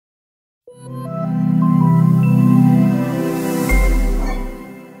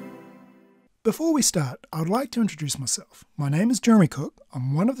Before we start, I would like to introduce myself. My name is Jeremy Cook.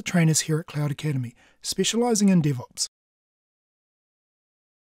 I'm one of the trainers here at Cloud Academy, specialising in DevOps.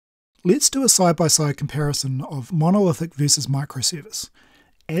 Let's do a side-by-side comparison of monolithic versus microservice.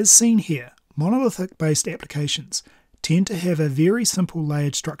 As seen here, monolithic-based applications tend to have a very simple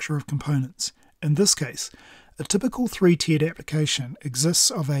layered structure of components. In this case, a typical three-tiered application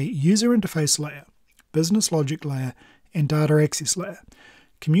exists of a user interface layer, business logic layer, and data access layer.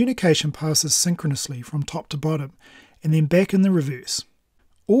 Communication passes synchronously from top to bottom and then back in the reverse.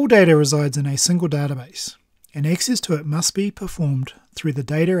 All data resides in a single database, and access to it must be performed through the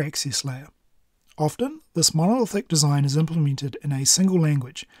data access layer. Often, this monolithic design is implemented in a single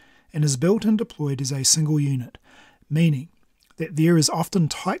language and is built and deployed as a single unit, meaning that there is often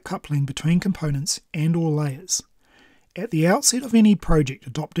tight coupling between components and or layers. At the outset of any project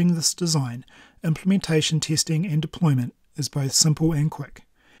adopting this design, implementation, testing, and deployment is both simple and quick.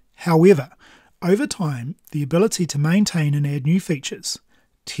 However, over time, the ability to maintain and add new features,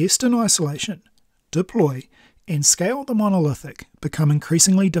 test in isolation, deploy, and scale the monolithic become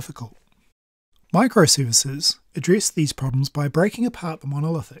increasingly difficult. Microservices address these problems by breaking apart the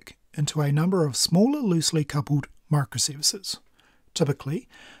monolithic into a number of smaller, loosely coupled microservices. Typically,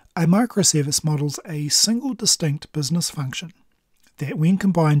 a microservice models a single distinct business function that, when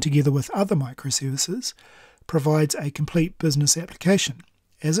combined together with other microservices, provides a complete business application,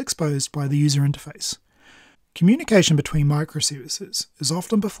 as exposed by the user interface. Communication between microservices is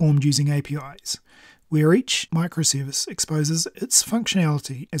often performed using APIs, where each microservice exposes its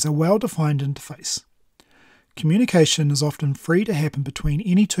functionality as a well-defined interface. Communication is often free to happen between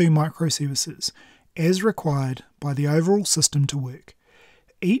any two microservices as required by the overall system to work.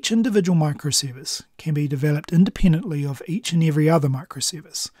 Each individual microservice can be developed independently of each and every other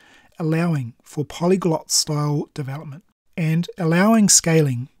microservice, allowing for polyglot-style development and allowing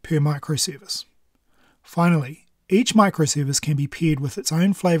scaling per microservice. Finally, each microservice can be paired with its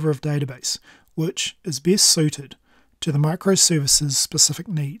own flavor of database, which is best suited to the microservice's specific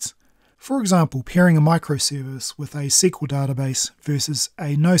needs. For example, pairing a microservice with a SQL database versus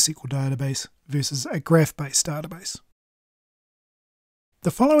a NoSQL database versus a graph-based database.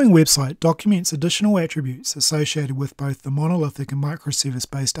 The following website documents additional attributes associated with both the monolithic and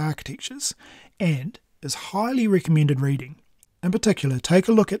microservice-based architectures and is highly recommended reading. In particular, take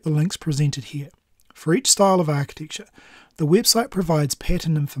a look at the links presented here. For each style of architecture, the website provides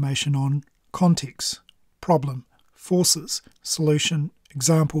pattern information on context, problem, forces, solution,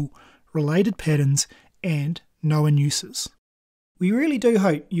 example, related patterns, and known uses. We really do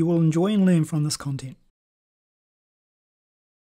hope you will enjoy and learn from this content.